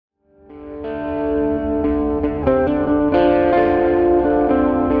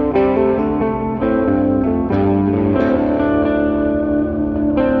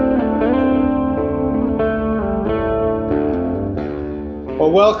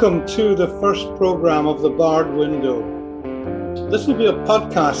Well, welcome to the first program of the Bard Window. This will be a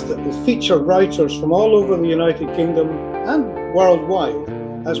podcast that will feature writers from all over the United Kingdom and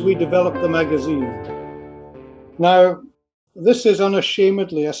worldwide as we develop the magazine. Now, this is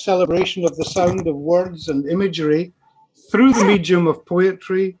unashamedly a celebration of the sound of words and imagery through the medium of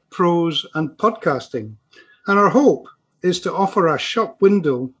poetry, prose, and podcasting. And our hope is to offer a shop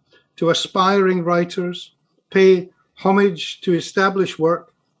window to aspiring writers, pay homage to established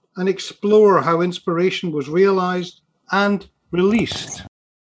work, and explore how inspiration was realized and released.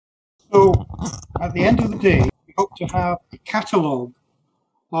 So, at the end of the day, we hope to have a catalogue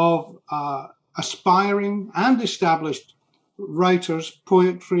of aspiring and established writers,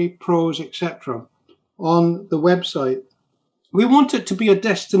 poetry, prose, etc. on the website. We want it to be a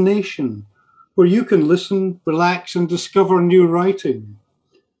destination where you can listen, relax, and discover new writing.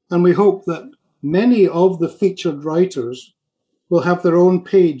 And we hope that many of the featured writers will have their own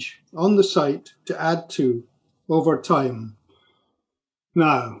page on the site to add to over time.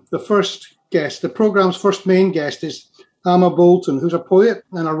 Now, the first guest, the program's first main guest is Ama Bolton, who's a poet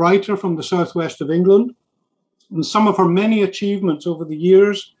and a writer from the southwest of England. And some of her many achievements over the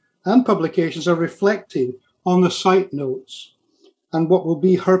years and publications are reflected on the site notes and what will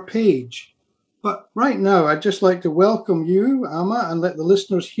be her page. But right now, I'd just like to welcome you, Ama, and let the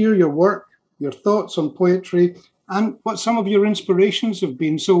listeners hear your work, your thoughts on poetry, and what some of your inspirations have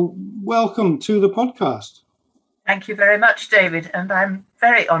been. So welcome to the podcast. Thank you very much, David. And I'm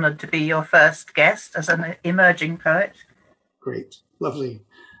very honoured to be your first guest as an emerging poet. Great. Lovely.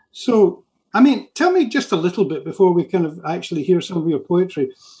 So, tell me just a little bit before we kind of actually hear some of your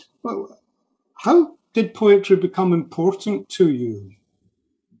poetry. Well, how did poetry become important to you?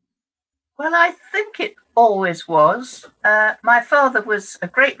 Well, I think it always was. My father was a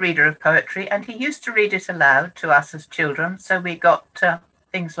great reader of poetry, and he used to read it aloud to us as children. So we got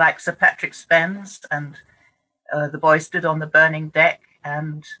things like Sir Patrick Spens and The Boy Stood on the Burning Deck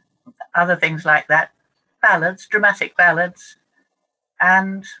and other things like that. Ballads, dramatic ballads.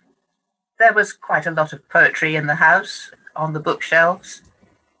 And there was quite a lot of poetry in the house on the bookshelves.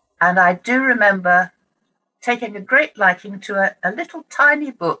 And I do remember taking a great liking to a little tiny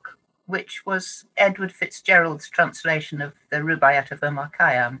book, which was Edward Fitzgerald's translation of the Rubaiyat of Omar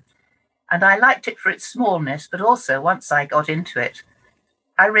Khayyam. And I liked it for its smallness, but also once I got into it,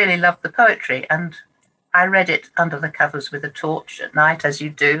 I really loved the poetry, and I read it under the covers with a torch at night, as you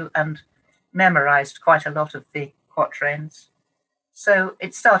do, and memorized quite a lot of the quatrains. So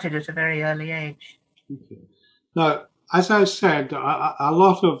it started at a very early age. Okay. Now, as I said, a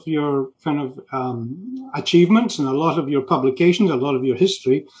lot of your kind of achievements and a lot of your publications, a lot of your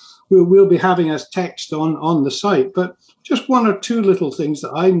history, we'll be having as text on the site. But just one or two little things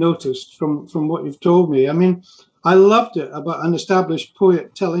that I noticed from what you've told me. I loved it about an established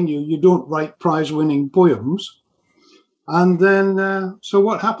poet telling you don't write prize-winning poems. And then, so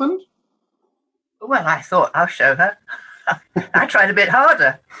what happened? Well, I thought, I'll show her. I tried a bit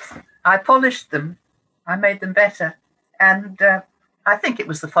harder. I polished them. I made them better. And I think it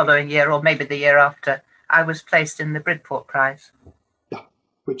was the following year, or maybe the year after, I was placed in the Bridport Prize. Yeah,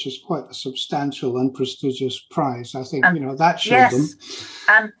 which is quite a substantial and prestigious prize. I think, that showed them. Yes,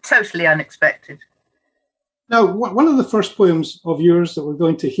 and totally unexpected. Now, one of the first poems of yours that we're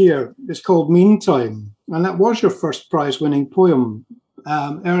going to hear is called Meantime, and that was your first prize-winning poem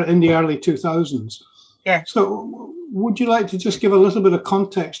in the early 2000s. Yeah. So would you like to just give a little bit of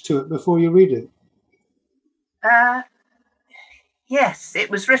context to it before you read it? Yes, it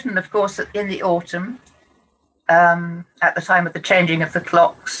was written, of course, in the autumn, at the time of the changing of the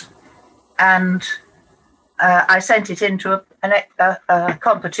clocks, and I sent it into a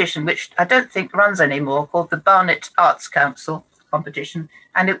competition, which I don't think runs anymore, called the Barnet Arts Council competition,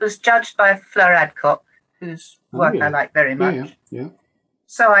 and it was judged by Fleur Adcock, whose work I like very much. Yeah.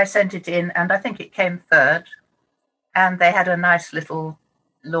 So I sent it in, and I think it came third, and they had a nice little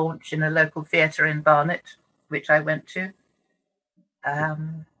launch in a local theatre in Barnet, which I went to.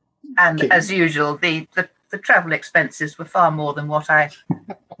 And as usual, the travel expenses were far more than what I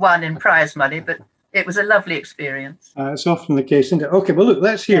won in prize money, but it was a lovely experience. It's often the case, isn't it? Okay, well, look,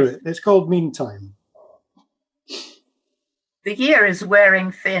 let's hear it. It's called Meantime. The year is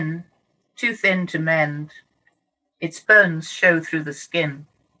wearing thin, too thin to mend. Its bones show through the skin.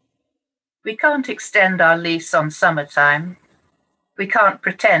 We can't extend our lease on summertime. We can't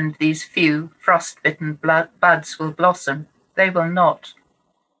pretend these few frost-bitten buds will blossom. They will not.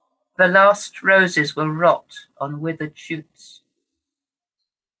 The last roses will rot on withered shoots.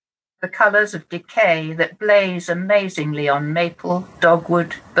 The colours of decay that blaze amazingly on maple,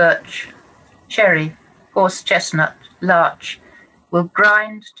 dogwood, birch, cherry, horse chestnut, larch, will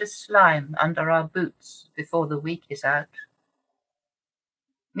grind to slime under our boots before the week is out.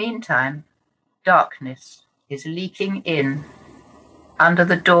 Meantime, darkness is leaking in, under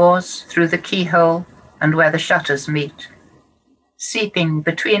the doors, through the keyhole, and where the shutters meet, seeping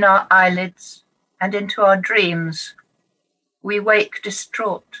between our eyelids and into our dreams. We wake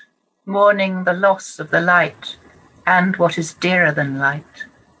distraught, mourning the loss of the light and what is dearer than light.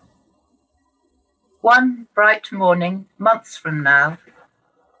 One bright morning, months from now,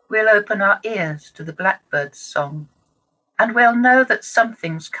 we'll open our ears to the blackbird's song, and we'll know that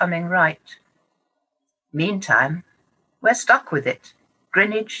something's coming right. Meantime, we're stuck with it.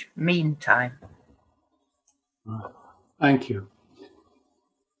 Greenwich Mean Time. Thank you.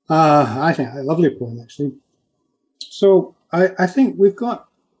 I think a lovely poem, actually. So I think we've got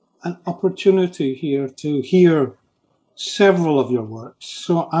an opportunity here to hear several of your works.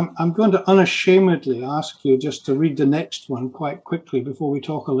 So I'm going to unashamedly ask you just to read the next one quite quickly before we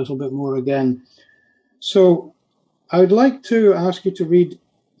talk a little bit more again. So I would like to ask you to read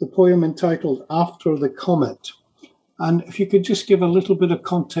the poem entitled After the Comet. And if you could just give a little bit of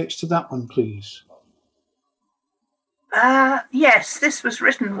context to that one, please. Yes, this was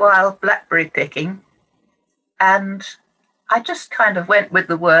written while blackberry picking, and I just kind of went with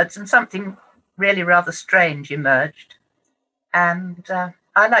the words, and something really rather strange emerged. And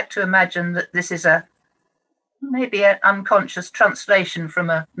I like to imagine that this is maybe an unconscious translation from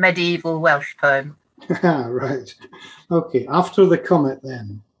a medieval Welsh poem. Right. Okay, After the Comet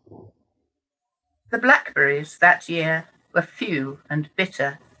then. The blackberries that year were few and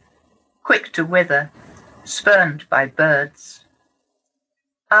bitter, quick to wither, spurned by birds.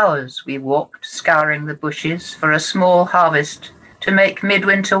 Hours we walked, scouring the bushes for a small harvest to make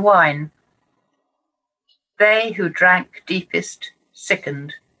midwinter wine. They who drank deepest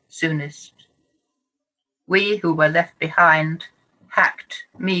sickened soonest. We who were left behind hacked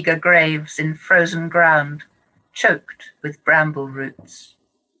meagre graves in frozen ground, choked with bramble roots.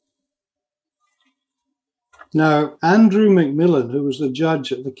 Now, Andrew Macmillan, who was the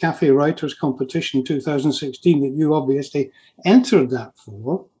judge at the Cafe Writers Competition 2016 that you obviously entered that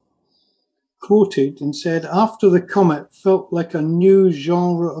for, quoted and said, "After the Comet felt like a new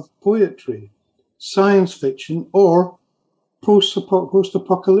genre of poetry, science fiction or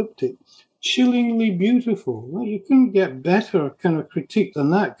post-apocalyptic, chillingly beautiful." Well, you couldn't get better kind of critique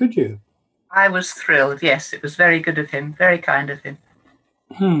than that, could you? I was thrilled, yes. It was very good of him, very kind of him.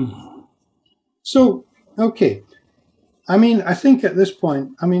 So, okay. I mean, I think at this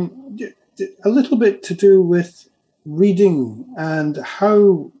point, I mean, a little bit to do with reading and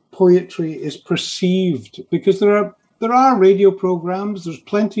how poetry is perceived, because there are radio programs, there's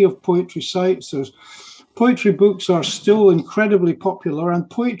plenty of poetry sites, there's poetry books are still incredibly popular, and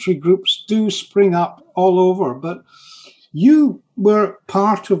poetry groups do spring up all over. But you were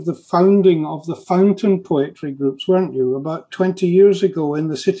part of the founding of the Fountain Poetry Groups, weren't you, about 20 years ago in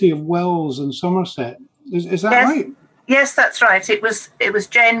the city of Wells in Somerset? Is that right? Yes, that's right. It was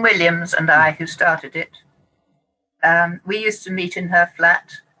Jane Williams and I who started it. We used to meet in her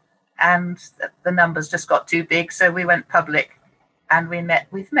flat, and the numbers just got too big, so we went public, and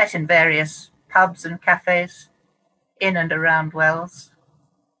we've met in various pubs and cafes in and around Wells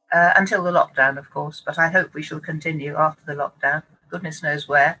until the lockdown, of course. But I hope we shall continue after the lockdown. Goodness knows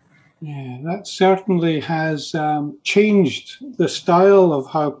where. Yeah, that certainly has changed the style of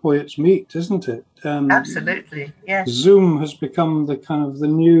how poets meet, isn't it? Absolutely, yes. Zoom has become the kind of the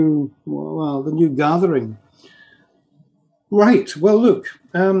new gathering. Right. Well, look,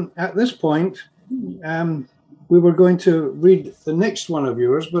 at this point, we were going to read the next one of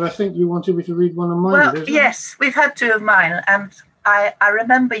yours, but I think you wanted me to read one of mine. Well, yes, we've had two of mine, and I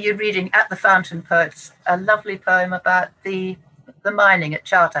remember you reading at the Fountain Poets a lovely poem about the mining at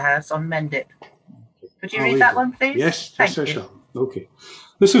Charterhouse on Mendip. Could you read that one, please? Yes, I shall. Okay.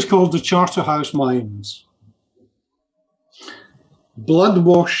 This is called The Charterhouse Mines.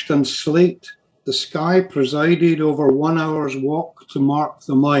 Blood-washed and slate, the sky presided over 1 hour's walk to mark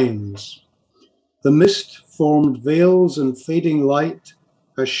the mines. The mist formed veils in fading light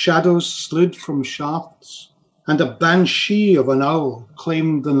as shadows slid from shafts, and a banshee of an owl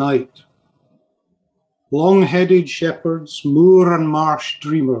claimed the night. Long-headed shepherds, moor and marsh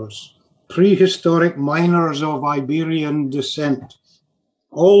dreamers, prehistoric miners of Iberian descent,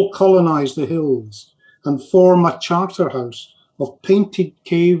 all colonize the hills and form a charterhouse of painted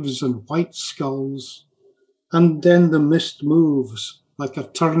caves and white skulls. And then the mist moves like a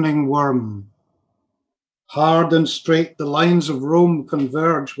turning worm. Hard and straight the lines of Rome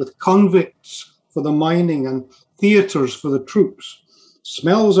converge, with convicts for the mining and theatres for the troops,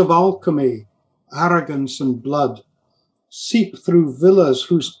 smells of alchemy, arrogance and blood, seep through villas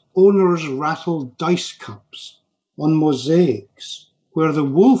whose owners rattle dice cups on mosaics where the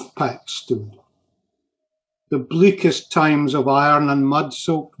wolf pack stood. The bleakest times of iron and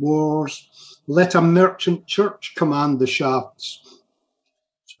mud-soaked wars let a merchant church command the shafts.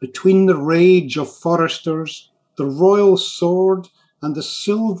 Between the rage of foresters, the royal sword, and the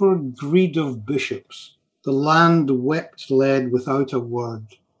silver greed of bishops, the land wept lead without a word.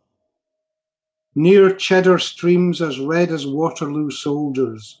 Near Cheddar streams as red as Waterloo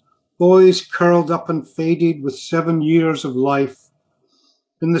soldiers, boys curled up and faded with 7 years of life.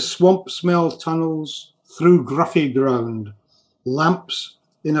 In the swamp-smell tunnels, through gruffy ground, lamps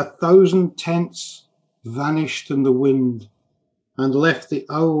in 1,000 tents vanished in the wind and left the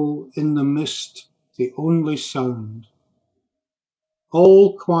owl in the mist the only sound.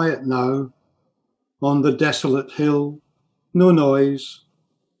 All quiet now, on the desolate hill, no noise,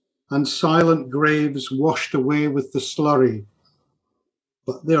 and silent graves washed away with the slurry.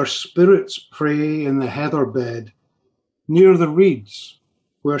 But their spirits pray in the heather bed, near the reeds,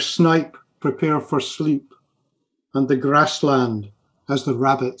 where snipe prepare for sleep, and the grassland as the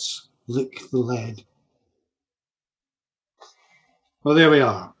rabbits lick the lead. Well, there we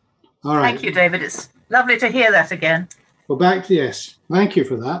are. All right. Thank you, David. It's lovely to hear that again. Well, yes, thank you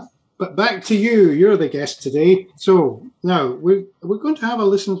for that. But back to you. You're the guest today. So now we're going to have a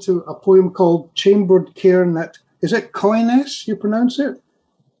listen to a poem called Chambered Cairn. Is it Coines, you pronounce it?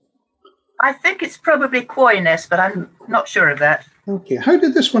 I think it's probably Coines, but I'm not sure of that. Okay. How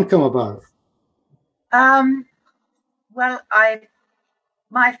did this one come about? Well,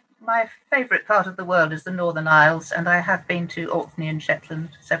 my favourite part of the world is the Northern Isles, and I have been to Orkney and Shetland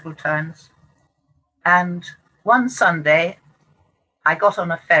several times. And one Sunday, I got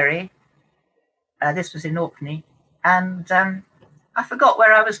on a ferry. This was in Orkney, and I forgot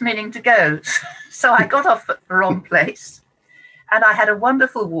where I was meaning to go. So I got off at the wrong place, and I had a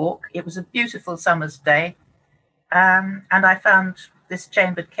wonderful walk. It was a beautiful summer's day, and I found this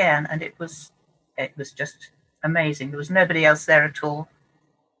chambered cairn, and it was just amazing. There was nobody else there at all,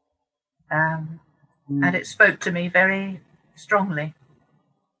 and it spoke to me very strongly.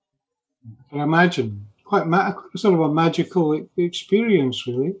 I can imagine. Quite sort of a magical experience,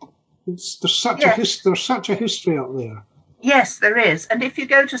 really. There's such a history up there. Yes, there is. And if you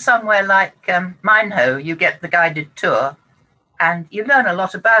go to somewhere like Mineho, you get the guided tour, and you learn a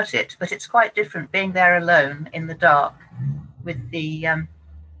lot about it. But it's quite different being there alone in the dark with the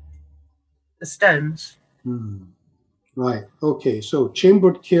stones. Right. Okay. So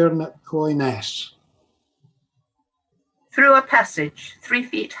chambered cairn at Coines. Through a passage 3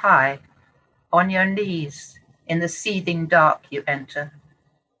 feet high, on your knees, in the seething dark you enter.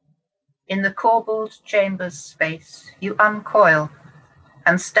 In the corbelled chamber's space, you uncoil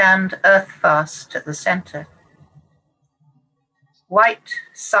and stand earth-fast at the centre. White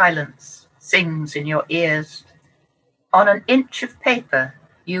silence sings in your ears. On an inch of paper,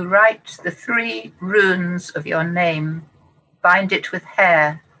 you write the 3 runes of your name, bind it with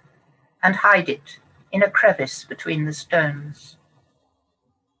hair, and hide it in a crevice between the stones.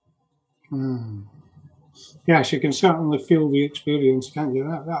 Yes, you can certainly feel the experience, can't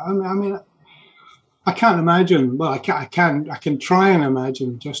you? I mean, I can't imagine. Well, I can try and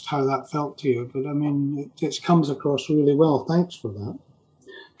imagine just how that felt to you. But I mean, it comes across really well. Thanks for that.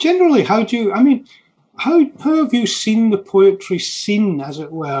 Generally, how have you seen the poetry scene, as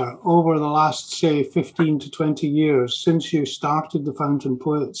it were, over the last, say, 15 to 20 years since you started the Fountain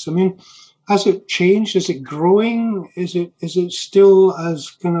Poets? I mean, has it changed? Is it growing? Is it still as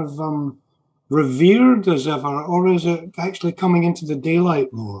kind of revered as ever, or is it actually coming into the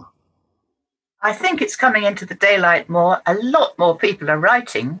daylight more? I think it's coming into the daylight more. A lot more people are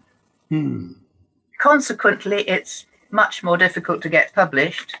writing. Consequently, it's much more difficult to get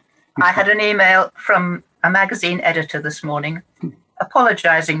published. I had an email from a magazine editor this morning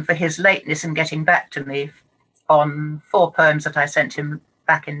apologising for his lateness in getting back to me on 4 poems that I sent him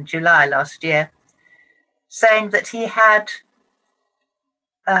back in July last year, saying that he had,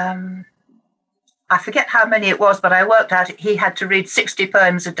 I forget how many it was, but I worked out he had to read 60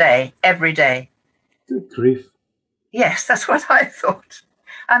 poems a day, every day. Good grief. Yes, that's what I thought.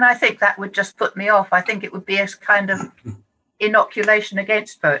 And I think that would just put me off. I think it would be a kind of inoculation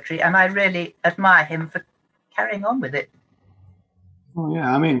against poetry, and I really admire him for carrying on with it. Oh,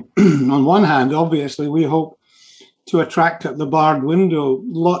 yeah. I mean, on one hand, obviously, we hope to attract at the Bard window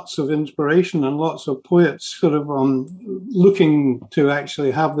lots of inspiration and lots of poets sort of looking to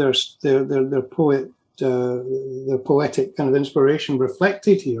actually have their poetic kind of inspiration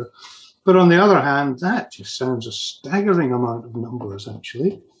reflected here. But on the other hand, that just sounds a staggering amount of numbers,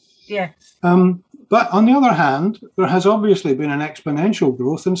 actually. Yes. But on the other hand, there has obviously been an exponential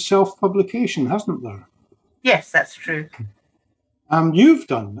growth in self-publication, hasn't there? Yes, that's true. You've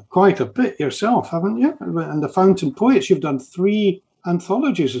done quite a bit yourself, haven't you? And the Fountain Poets, you've done 3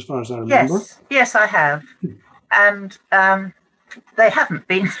 anthologies, as far as I remember. Yes, I have, and they haven't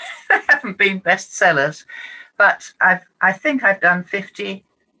been bestsellers, but I think I've done 50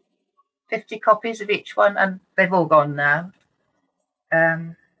 copies of each one, and they've all gone now.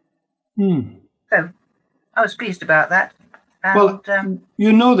 So I was pleased about that. And, well,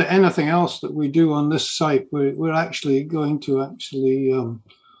 you know that anything else that we do on this site, we're actually going to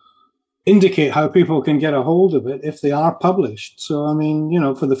indicate how people can get a hold of it if they are published. So, I mean,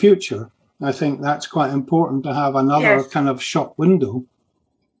 for the future, I think that's quite important to have another kind of shop window.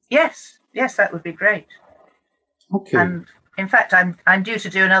 Yes, that would be great. Okay. And in fact, I'm due to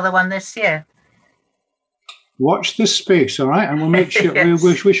do another one this year. Watch this space, all right? And we'll make sure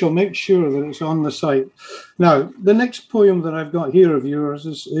Yes. we shall make sure that it's on the site. Now, the next poem that I've got here of yours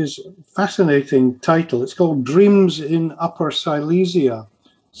is a fascinating title. It's called Dreams in Upper Silesia.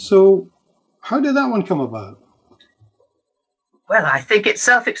 So how did that one come about? Well, I think it's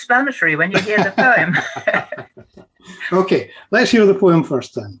self-explanatory when you hear the poem. Okay, let's hear the poem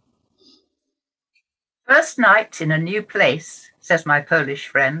first then. First night in a new place, says my Polish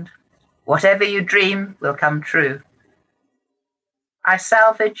friend. Whatever you dream will come true. I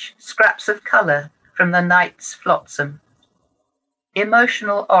salvage scraps of colour from the night's flotsam.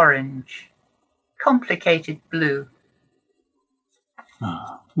 Emotional orange, complicated blue.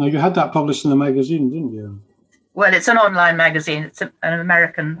 Now, you had that published in the magazine, didn't you? Well, it's an online magazine. It's an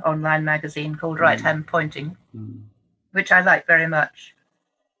American online magazine called Right Hand Pointing, which I like very much.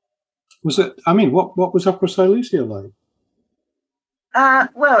 Was it, what was Upper Silesia like?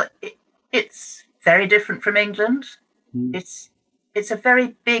 Well, it's very different from England. It's a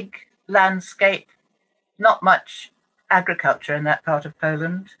very big landscape, not much agriculture in that part of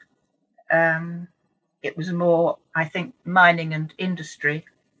Poland. It was more, I think, mining and industry.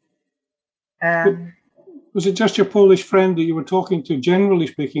 Was it just your Polish friend that you were talking to, generally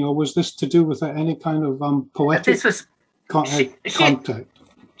speaking, or was this to do with any kind of poetic This was contact?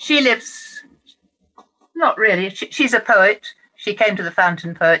 She lives, not really. She's a poet. She came to the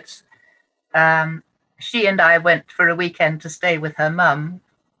Fountain Poets. She and I went for a weekend to stay with her mum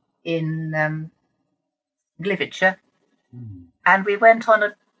in Gliwice, and we went on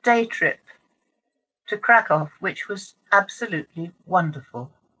a day trip to Krakow, which was absolutely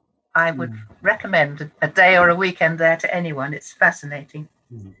wonderful. I would recommend a day or a weekend there to anyone. It's fascinating.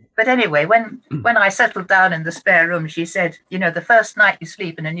 But anyway, when I settled down in the spare room, she said, the first night you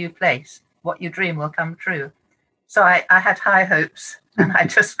sleep in a new place, what you dream will come true. So I had high hopes, and I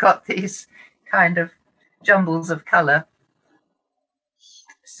just got these kind of jumbles of colour.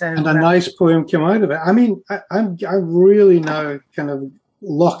 So, and a nice poem came out of it. I'm really now kind of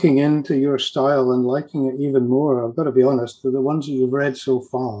locking into your style and liking it even more. I've got to be honest, the ones that you've read so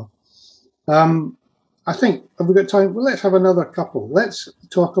far. I think, have we got time? Well, let's have another couple. Let's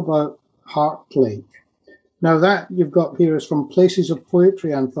talk about Heart Lake. Now, that you've got here is from Places of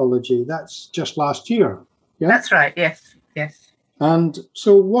Poetry anthology. That's just last year. Yeah? That's right, yes. And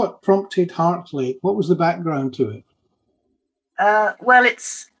so what prompted Heart Lake? What was the background to it? Well,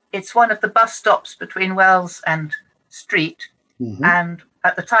 it's one of the bus stops between Wells and Street. And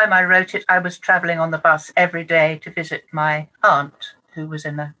at the time I wrote it, I was travelling on the bus every day to visit my aunt, who was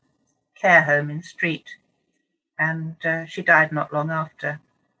in a care home in Street. And she died not long after.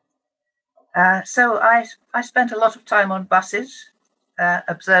 So I spent a lot of time on buses,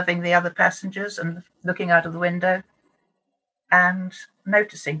 observing the other passengers and looking out of the window and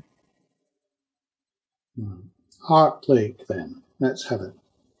noticing. Heart Lake, then. Let's have it.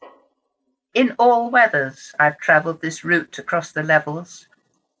 In all weathers, I've travelled this route across the levels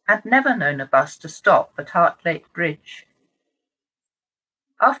and never known a bus to stop at Heart Lake Bridge.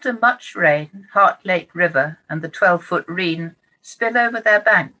 After much rain, Heart Lake River and the 12-foot Rhine spill over their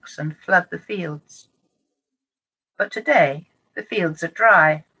banks and flood the fields. But today, the fields are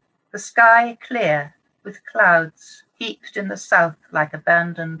dry, the sky clear, with clouds heaped in the south like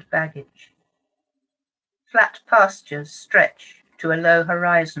abandoned baggage. Flat pastures stretch to a low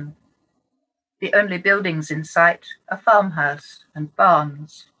horizon. The only buildings in sight are farmhouse and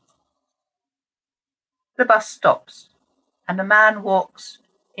barns. The bus stops, and a man walks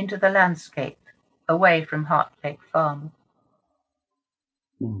into the landscape, away from Heart Lake Farm.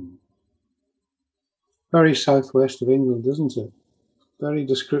 Very southwest of England, isn't it? Very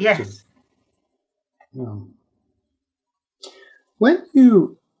descriptive. Yes. Yeah. When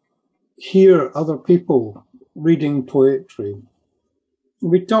you hear other people reading poetry,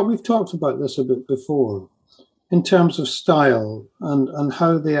 we've talked about this a bit before in terms of style and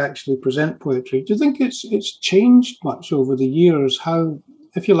how they actually present poetry. Do you think it's changed much over the years how,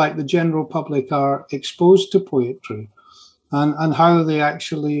 if you like, the general public are exposed to poetry and how they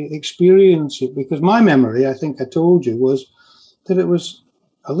actually experience it? Because my memory, I think I told you, was that it was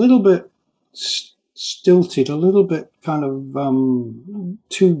a little bit stilted, a little bit kind of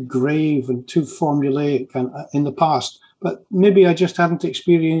too grave and too formulaic in the past. But maybe I just hadn't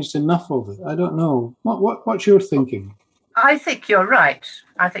experienced enough of it. I don't know. What's your thinking? I think you're right.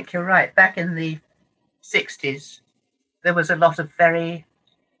 Back in the 60s, there was a lot of very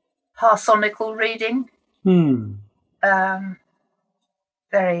parsonical reading.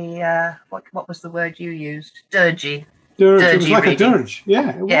 Very, what was the word you used? Dirgy. Dirge. It was like reading. A dirge.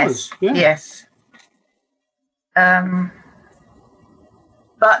 Yeah, it was. Yeah. Yes.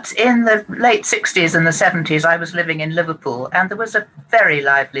 But in the late 60s and the 70s, I was living in Liverpool, and there was a very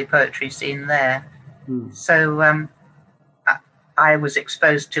lively poetry scene there. So I was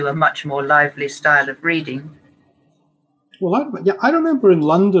exposed to a much more lively style of reading. Well, I remember in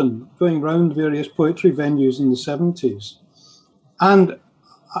London going round various poetry venues in the 70s. And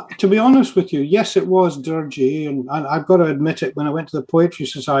to be honest with you, yes, it was dirgy. And I've got to admit it, when I went to the Poetry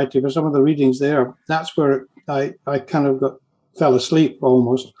Society for some of the readings there, that's where I kind of fell asleep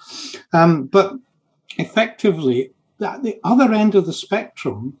almost. But effectively, at the other end of the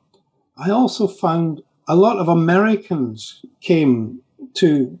spectrum, I also found a lot of Americans came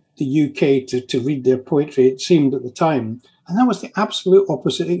to the UK to read their poetry, it seemed at the time. And that was the absolute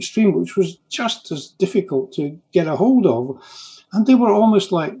opposite extreme, which was just as difficult to get a hold of. And they were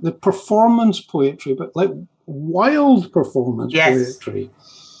almost like the performance poetry, but like wild performance poetry.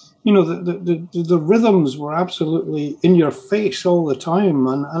 You know, the rhythms were absolutely in your face all the time.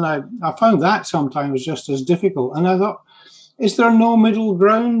 And I found that sometimes just as difficult. And I thought, is there no middle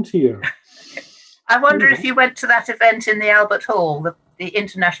ground here? I wonder if you went to that event in the Albert Hall, the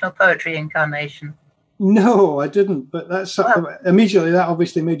International Poetry Incarnation. No, I didn't. But that's immediately that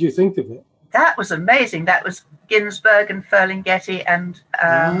obviously made you think of it. That was amazing. That was Ginsberg and Ferlinghetti and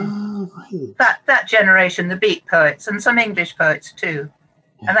that generation, the beat poets, and some English poets too.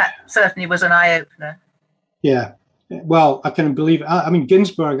 Yeah. And that certainly was an eye-opener. Yeah. Well, I can believe it. I mean,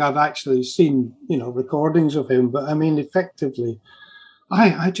 Ginsberg, I've actually seen, recordings of him, but I mean, effectively,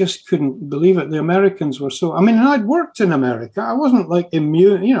 I just couldn't believe it. The Americans were so, and I'd worked in America. I wasn't like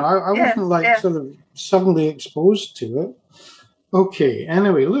immune, I wasn't like sort of suddenly exposed to it. Okay.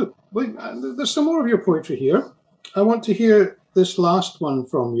 Anyway, look, there's some more of your poetry here. I want to hear this last one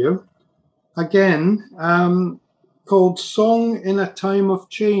from you. Again, called Song in a Time of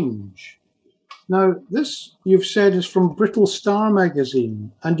Change. Now, this, you've said, is from Brittle Star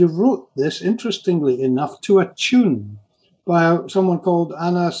magazine, and you wrote this, interestingly enough, to a tune by someone called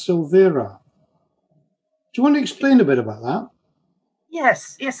Anna Silvera. Do you want to explain a bit about that?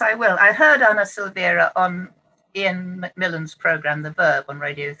 Yes, I will. I heard Anna Silvera on Ian Macmillan's programme, The Verb, on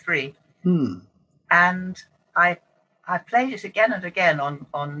Radio 3. And I played it again and again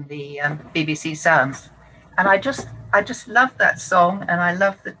on the BBC Sounds. And I just loved that song, and I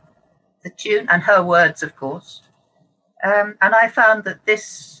loved the tune and her words, of course. And I found that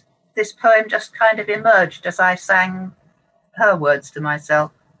this poem just kind of emerged as I sang her words to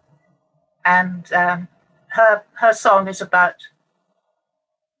myself. And her song is about,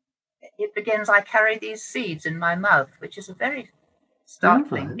 it begins, I carry these seeds in my mouth, which is a very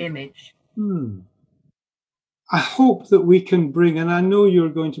startling image. I hope that we can bring, and I know you're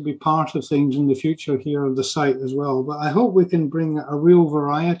going to be part of things in the future here on the site as well, but I hope we can bring a real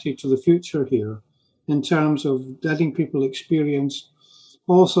variety to the future here in terms of letting people experience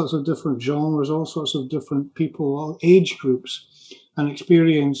all sorts of different genres, all sorts of different people, all age groups and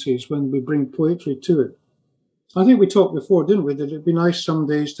experiences when we bring poetry to it. I think we talked before, didn't we, that it'd be nice some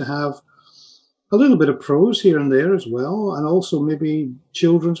days to have a little bit of prose here and there as well, and also maybe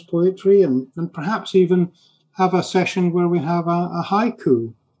children's poetry, and perhaps even have a session where we have a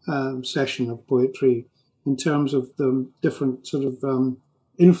haiku session of poetry in terms of the different sort of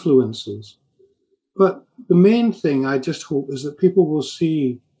influences. But the main thing I just hope is that people will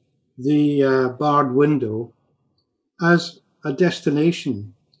see the Bard Window as a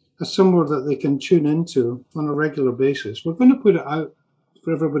destination, as somewhere that they can tune into on a regular basis. We're going to put it out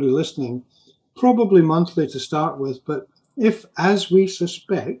for everybody listening, probably monthly to start with, but if, as we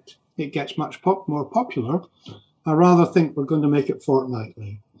suspect, it gets much more popular, I rather think we're going to make it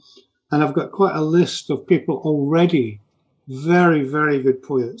fortnightly. And I've got quite a list of people already, very, very good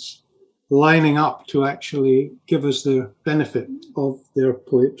poets, lining up to actually give us the benefit of their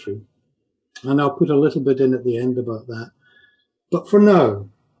poetry. And I'll put a little bit in at the end about that. But for now,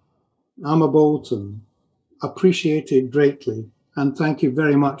 Ama Bolton, appreciated greatly, and thank you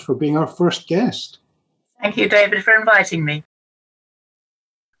very much for being our first guest. Thank you, David, for inviting me.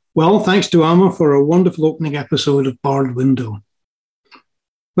 Well, thanks to Ama for a wonderful opening episode of BardWindow.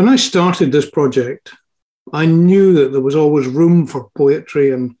 When I started this project, I knew that there was always room for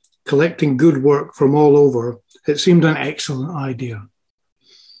poetry, and collecting good work from all over, it seemed an excellent idea.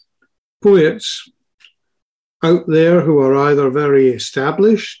 Poets out there who are either very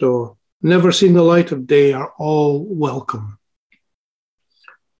established or never seen the light of day are all welcome.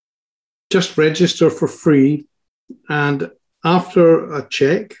 Just register for free, and after a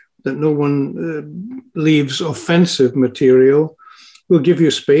check that no one leaves offensive material, we'll give you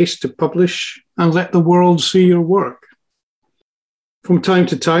space to publish and let the world see your work. From time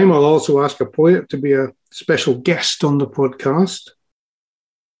to time, I'll also ask a poet to be a special guest on the podcast.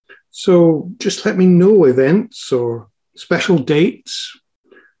 So just let me know events or special dates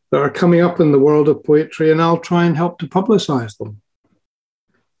that are coming up in the world of poetry, and I'll try and help to publicize them.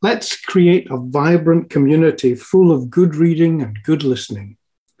 Let's create a vibrant community full of good reading and good listening.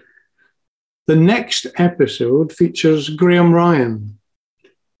 The next episode features Graham Ryan,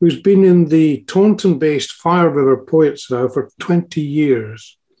 who's been in the Taunton-based Fire River Poets now for 20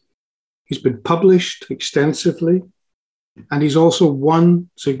 years. He's been published extensively, and he's also won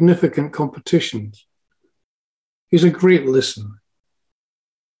significant competitions. He's a great listener.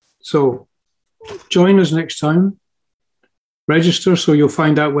 So join us next time. Register so you'll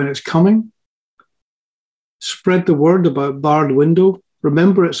find out when it's coming. Spread the word about BardWindow.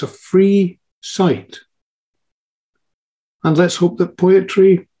 Remember, it's a free site. And let's hope that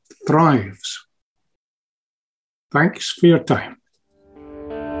poetry thrives. Thanks for your time.